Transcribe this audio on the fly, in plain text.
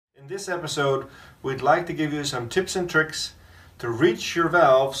this episode, we'd like to give you some tips and tricks to reach your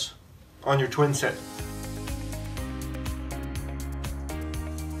valves on your twinset.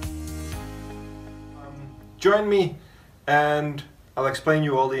 Join me and I'll explain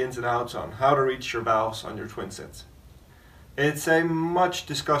you all the ins and outs on how to reach your valves on your twinsets. It's a much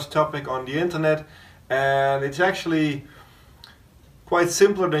discussed topic on the internet, and it's actually quite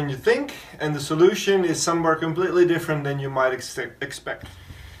simpler than you think, and the solution is somewhere completely different than you might expect.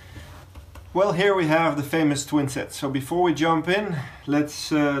 Well, here we have the famous twinset. So before we jump in, let's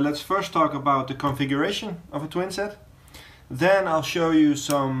first talk about the configuration of a twinset. Then I'll show you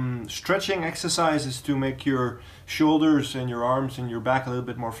some stretching exercises to make your shoulders and your arms and your back a little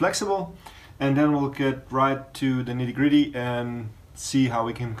bit more flexible. And then we'll get right to the nitty-gritty and see how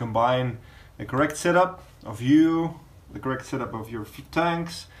we can combine the correct setup of you, the correct setup of your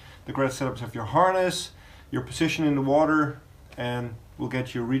tanks, the correct setups of your harness, your position in the water, and we'll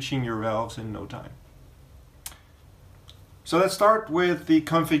get you reaching your valves in no time. So let's start with the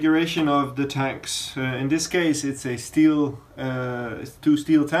configuration of the tanks. In this case, it's a two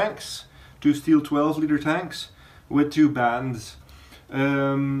steel tanks, two steel 12-liter tanks with two bands.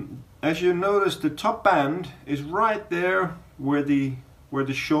 As you notice, the top band is right there where the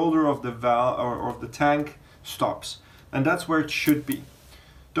shoulder of the valve or of the tank stops, and that's where it should be.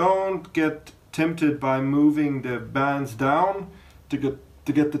 Don't get tempted by moving the bands down to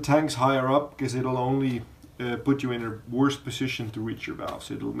get the tanks higher up, because it'll only put you in a worse position to reach your valves.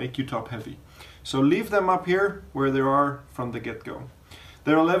 It'll make you top heavy. So leave them up here where they are from the get-go.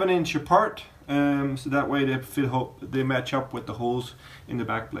 They're 11-inch apart, so that way they match up with the holes in the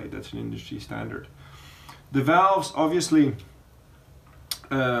backplate. That's an industry standard. The valves obviously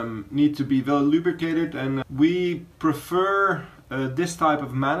need to be well lubricated, and we prefer this type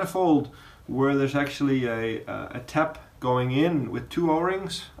of manifold where there's actually a tap going in with two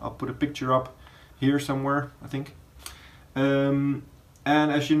O-rings. I'll put a picture up here somewhere, I think. And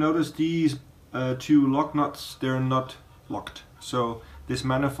as you notice, these two lock nuts, they're not locked. So this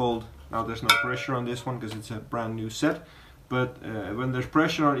manifold, now there's no pressure on this one because it's a brand new set, but when there's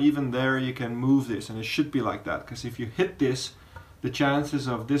pressure on even there, you can move this, and it should be like that, because if you hit this, the chances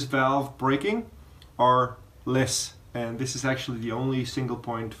of this valve breaking are less, and this is actually the only single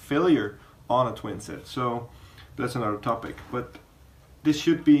point failure on a twinset. So that's another topic, but this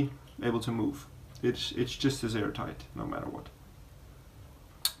should be able to move. It's just as airtight no matter what.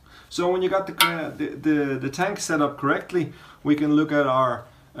 So when you got the tank set up correctly, we can look at our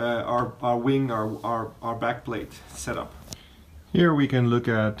wing, our back plate setup. Here we can look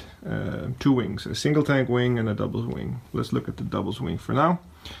at two wings, a single tank wing and a double wing. Let's look at the double wing for now.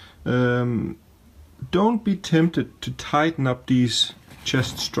 Don't be tempted to tighten up these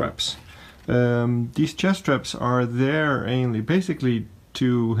chest straps. These chest straps are there basically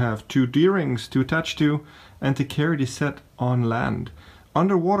to have two D-rings to attach to and to carry the set on land.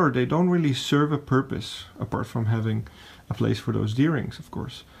 Underwater they don't really serve a purpose apart from having a place for those D-rings, of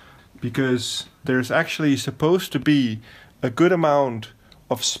course, because there's actually supposed to be a good amount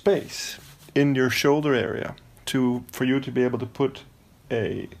of space in your shoulder area for you to be able to put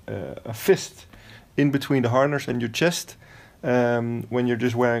a fist in between the harness and your chest when you're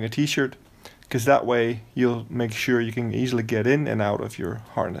just wearing a t-shirt, because that way you'll make sure you can easily get in and out of your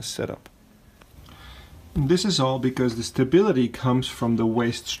harness setup. This is all because the stability comes from the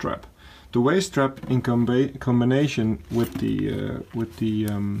waist strap. The waist strap in combination with the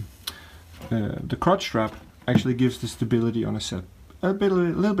crotch strap actually gives the stability on a set. A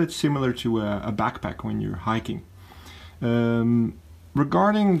little bit similar to a backpack when you're hiking.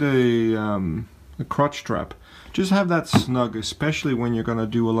 Regarding the crotch strap, just have that snug, especially when you're going to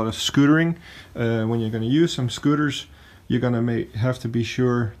do a lot of scootering. When you're going to use some scooters, you're going to have to be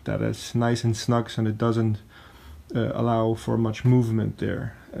sure that it's nice and snug and it doesn't allow for much movement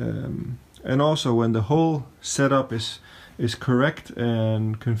there. And also when the whole setup is correct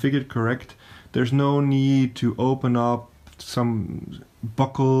and configured correct, there's no need to open up some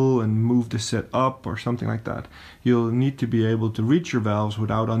buckle and move the set up or something like that. You'll need to be able to reach your valves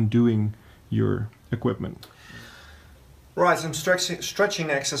without undoing your equipment. Right, some stretching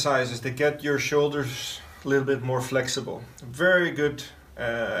exercises to get your shoulders a little bit more flexible. A very good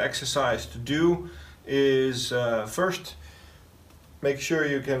exercise to do is first make sure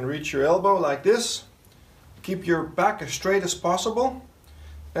you can reach your elbow like this. Keep your back as straight as possible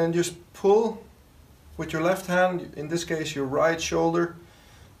and just pull with your left hand, in this case your right shoulder,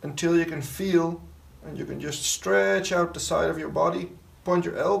 until you can feel, and you can just stretch out the side of your body. Point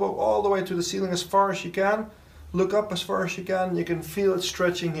your elbow all the way to the ceiling as far as you can. Look up as far as you can. You can feel it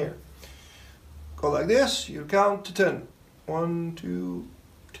stretching here. Go like this. You count to 10. 1, 2,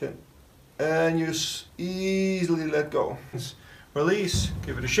 10. And you easily let go. Release,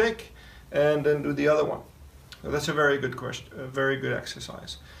 give it a shake, and then do the other one. So that's a very good question, a very good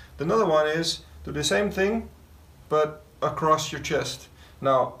exercise. Another one is do the same thing, but across your chest.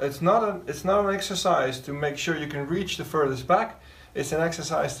 Now, it's not an exercise to make sure you can reach the furthest back. It's an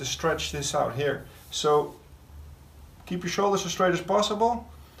exercise to stretch this out here. So keep your shoulders as straight as possible,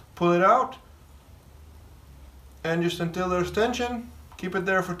 pull it out, and just until there's tension, keep it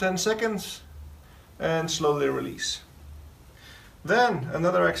there for 10 seconds and slowly release. Then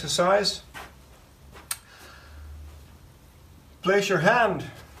another exercise. Place your hand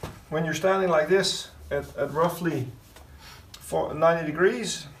when you're standing like this at roughly 90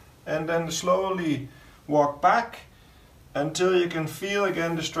 degrees, and then slowly walk back until you can feel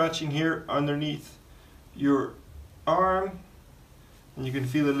again the stretching here underneath your arm, and you can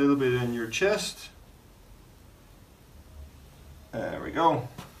feel a little bit in your chest. There we go.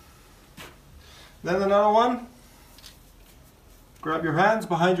 Then another one. Grab your hands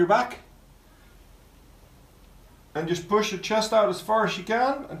behind your back and just push your chest out as far as you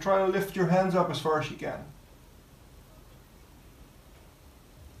can and try to lift your hands up as far as you can.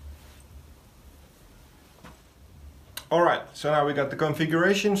 Alright, so now we got the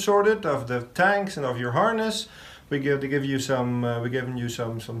configuration sorted of the tanks and of your harness. We've given you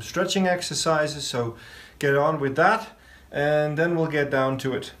some stretching exercises, so get on with that, and then we'll get down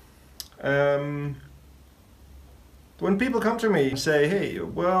to it. When people come to me and say, hey,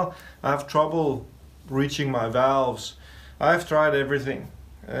 well, I have trouble reaching my valves, I've tried everything.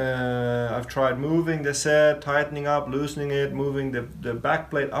 I've tried moving the set, tightening up, loosening it, moving the back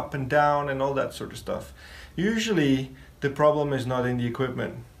plate up and down and all that sort of stuff. Usually the problem is not in the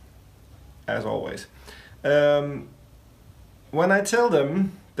equipment, as always. When I tell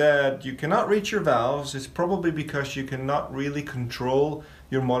them that you cannot reach your valves, it's probably because you cannot really control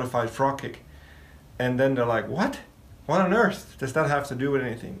your modified frog kick. And then they're like, what? What on earth does that have to do with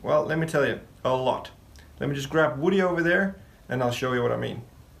anything? Well, let me tell you, a lot. Let me just grab Woody over there and I'll show you what I mean.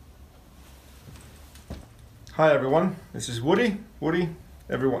 Hi everyone, this is Woody,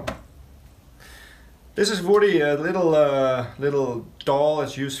 everyone. This is Woody, a little doll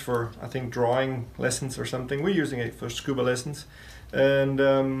that's used for, I think, drawing lessons or something. We're using it for scuba lessons. And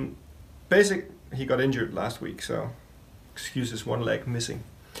he got injured last week, so excuse his one leg missing.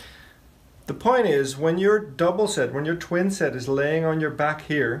 The point is, when your double set, when your twin set is laying on your back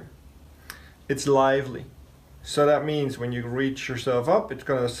here, it's lively. So that means when you reach yourself up, it's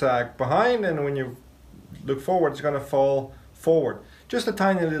going to sag behind, and when you look forward, it's going to fall forward. Just a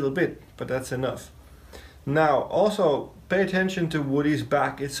tiny little bit, but that's enough. Now, also pay attention to Woody's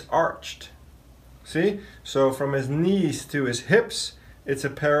back. It's arched. See? So from his knees to his hips, it's a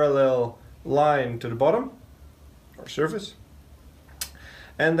parallel line to the bottom, or surface.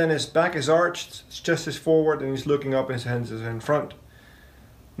 And then his back is arched, his chest is forward, and he's looking up and his hands is in front.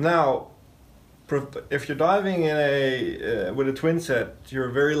 Now, if you're diving in with a twin set, you're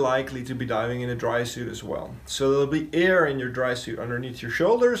very likely to be diving in a dry suit as well. So there'll be air in your dry suit underneath your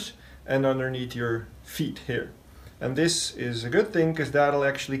shoulders and underneath your feet here. And this is a good thing because that'll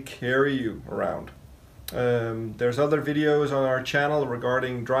actually carry you around. There's other videos on our channel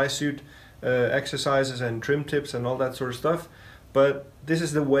regarding dry suit exercises and trim tips and all that sort of stuff. But this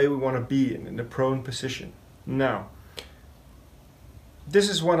is the way we want to be in the prone position. Now, this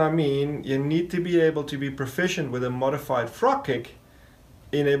is what I mean. You need to be able to be proficient with a modified frog kick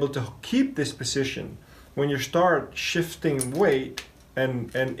in able to keep this position when you start shifting weight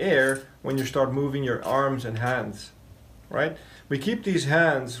and air, when you start moving your arms and hands, right? We keep these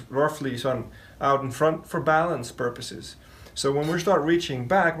hands roughly out in front for balance purposes. So when we start reaching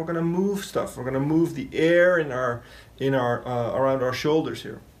back, we're going to move stuff. We're going to move the air around our shoulders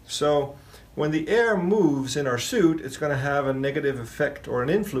here. So when the air moves in our suit, it's going to have a negative effect, or an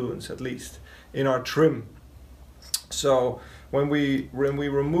influence at least, in our trim. So when we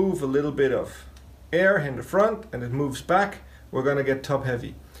remove a little bit of air in the front and it moves back, we're going to get top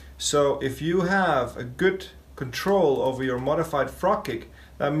heavy. So if you have a good control over your modified frog kick,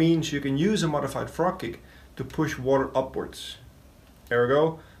 that means you can use a modified frog kick to push water upwards.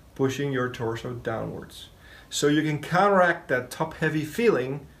 Ergo, pushing your torso downwards. So you can counteract that top heavy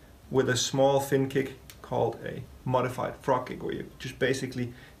feeling with a small fin kick called a modified frog kick, where you're just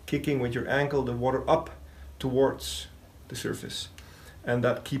basically kicking with your ankle the water up towards the surface, and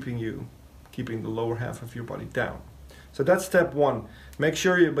that keeping the lower half of your body down. So that's step one. Make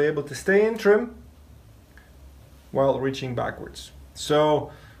sure you'll be able to stay in trim while reaching backwards.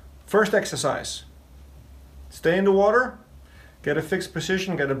 So first exercise, stay in the water, get a fixed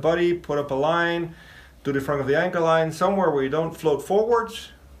position, get a buddy, put up a line, do the front of the ankle line, somewhere where you don't float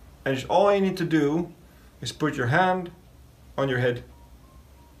forwards, And just all you need to do is put your hand on your head.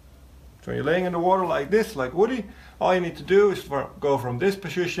 So you're laying in the water like this, like Woody. All you need to do is go from this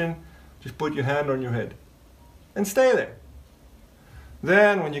position, just put your hand on your head and stay there.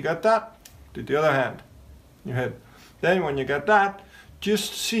 Then when you got that, do the other hand, your head. Then when you got that,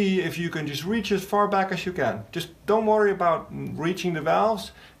 just see if you can just reach as far back as you can. Just don't worry about reaching the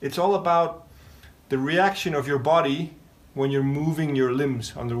valves. It's all about the reaction of your body when you're moving your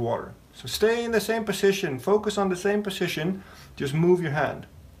limbs underwater. So stay in the same position, focus on the same position, just move your hand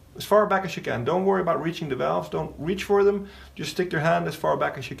as far back as you can. Don't worry about reaching the valves, don't reach for them, just stick your hand as far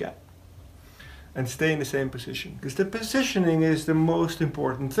back as you can. And stay in the same position, because the positioning is the most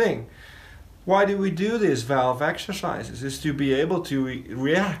important thing. Why do we do these valve exercises? Is to be able to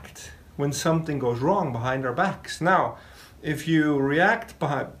react when something goes wrong behind our backs. Now, if you react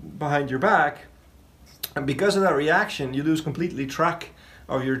behind your back, and because of that reaction, you lose completely track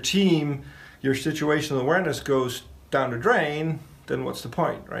of your team, your situational awareness goes down the drain, then what's the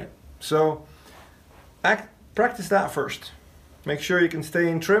point, right? So, practice that first. Make sure you can stay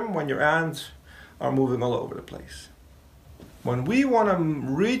in trim when your hands are moving all over the place. When we want to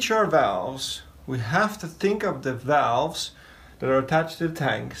reach our valves, we have to think of the valves that are attached to the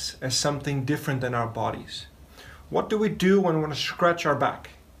tanks as something different than our bodies. What do we do when we want to scratch our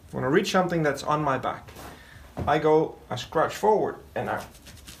back? If I want to reach something that's on my back, I scratch forward and I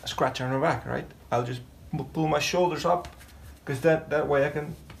scratch on my back, right? I'll just pull my shoulders up because that way I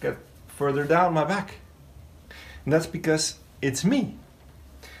can get further down my back. And that's because it's me.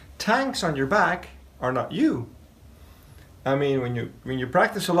 Tanks on your back are not you. I mean, when you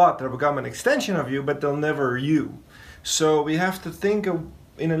practice a lot, they'll become an extension of you, but they'll never you. So we have to think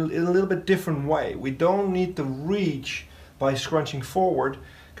in a little bit different way. We don't need to reach by scrunching forward,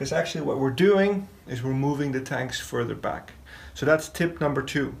 because actually what we're doing is we're moving the tanks further back. So that's tip number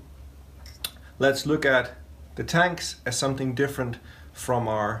 2. Let's look at the tanks as something different from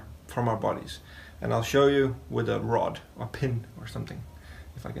our bodies. And I'll show you with a rod, a pin or something,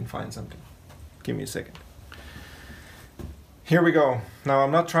 if I can find something. Give me a second. Here we go. Now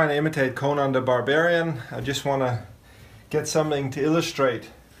I'm not trying to imitate Conan the Barbarian. I just want to get something to illustrate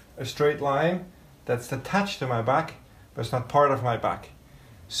a straight line that's attached to my back, but it's not part of my back.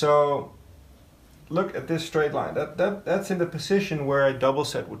 So look at this straight line. That's in the position where a double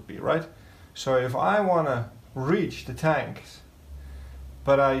set would be, right? So if I want to reach the tanks,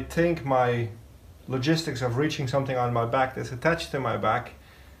 but I think my logistics of reaching something on my back that's attached to my back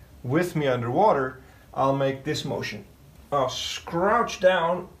with me underwater, I'll make this motion. I'll crouch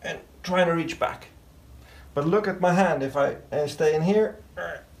down and try to reach back. But look at my hand. If I stay in here,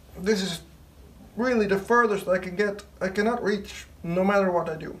 this is really the furthest I can get. I cannot reach no matter what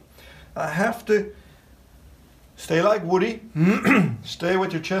I do. I have to stay like Woody, stay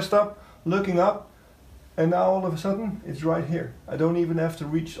with your chest up, looking up, and now all of a sudden it's right here. I don't even have to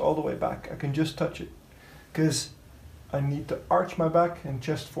reach all the way back. I can just touch it, because I need to arch my back and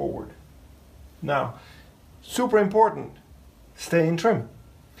chest forward. Now, super important, stay in trim.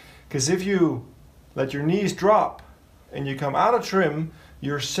 Because if you let your knees drop and you come out of trim,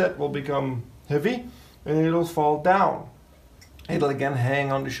 your set will become heavy and it'll fall down. It'll again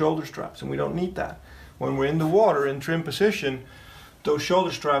hang on the shoulder straps, and we don't need that. When we're in the water in trim position, those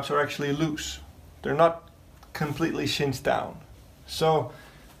shoulder straps are actually loose. They're not completely cinched down. So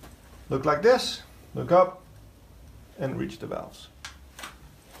look like this, look up and reach the valves.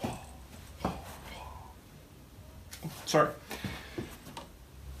 Sorry.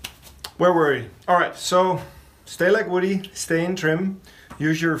 Where were we? Alright, so stay like Woody, stay in trim.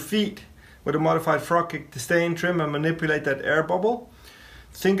 Use your feet with a modified frog kick to stay in trim and manipulate that air bubble.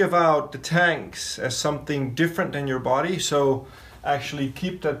 Think about the tanks as something different than your body. So actually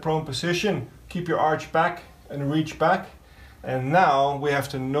keep that prone position, keep your arch back and reach back. And now we have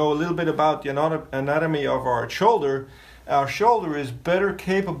to know a little bit about the anatomy of our shoulder. Our shoulder is better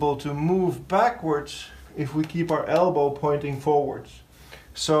capable to move backwards if we keep our elbow pointing forwards.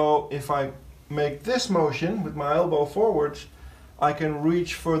 So if I make this motion with my elbow forwards, I can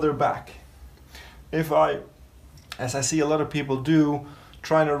reach further back. If I, as I see a lot of people do,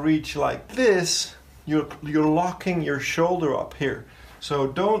 trying to reach like this, you're locking your shoulder up here. So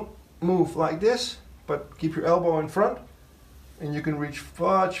don't move like this, but keep your elbow in front and you can reach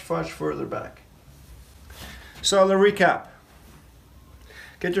much further back. So to recap,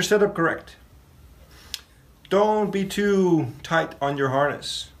 get your setup correct. Don't be too tight on your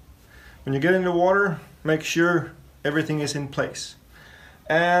harness. When you get in the water, make sure everything is in place.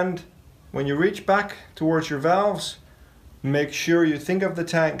 And when you reach back towards your valves, make sure you think of the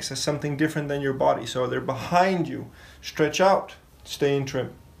tanks as something different than your body. So they're behind you. Stretch out, stay in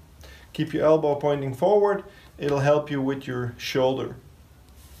trim. Keep your elbow pointing forward. It'll help you with your shoulder.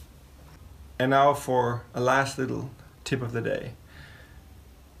 And now for a last little tip of the day.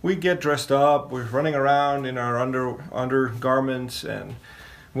 We get dressed up, we're running around in our undergarments, and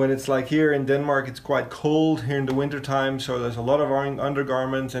when it's like here in Denmark, it's quite cold here in the winter time, so there's a lot of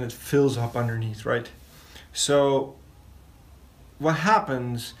undergarments and it fills up underneath, right? So what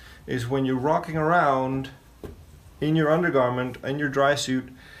happens is when you're rocking around in your undergarment and your dry suit,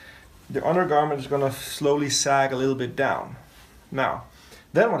 the undergarment is going to slowly sag a little bit down. Now,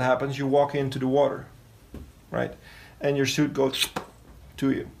 then what happens, you walk into the water, right? And your suit goes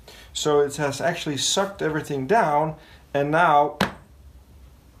to you. So it has actually sucked everything down and now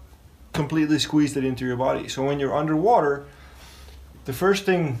completely squeezed it into your body. So when you're underwater, the first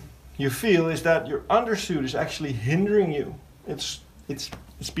thing you feel is that your undersuit is actually hindering you. It's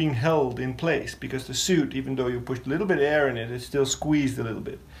being held in place because the suit, even though you pushed a little bit of air in it, it's still squeezed a little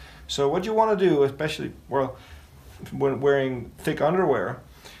bit. So what you want to do, especially when wearing thick underwear,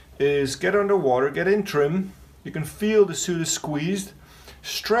 is get underwater, get in trim. You can feel the suit is squeezed.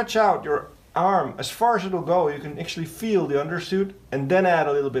 Stretch out your arm as far as it'll go. You can actually feel the undersuit and then add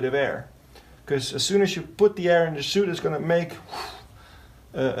a little bit of air. Because as soon as you put the air in the suit, it's going to make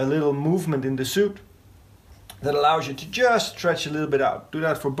a little movement in the suit that allows you to just stretch a little bit out. Do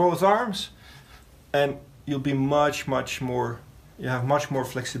that for both arms and you'll be much more, you have much more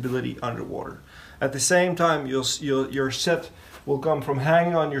flexibility underwater. At the same time, your set will come from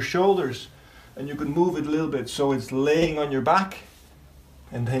hanging on your shoulders and you can move it a little bit so it's laying on your back,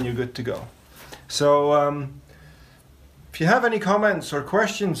 and then you're good to go. So if you have any comments or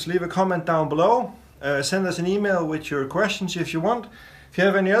questions, leave a comment down below. Send us an email with your questions if you want. If you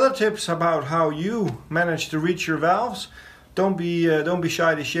have any other tips about how you manage to reach your valves, don't be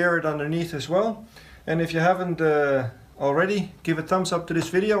shy to share it underneath as well. And if you haven't already, give a thumbs up to this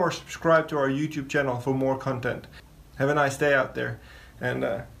video or subscribe to our YouTube channel for more content. Have a nice day out there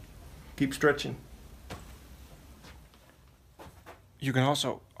and keep stretching. You can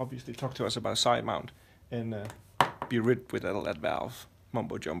also obviously talk to us about side mount and be rid with that valve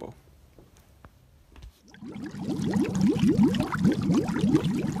mumbo jumbo.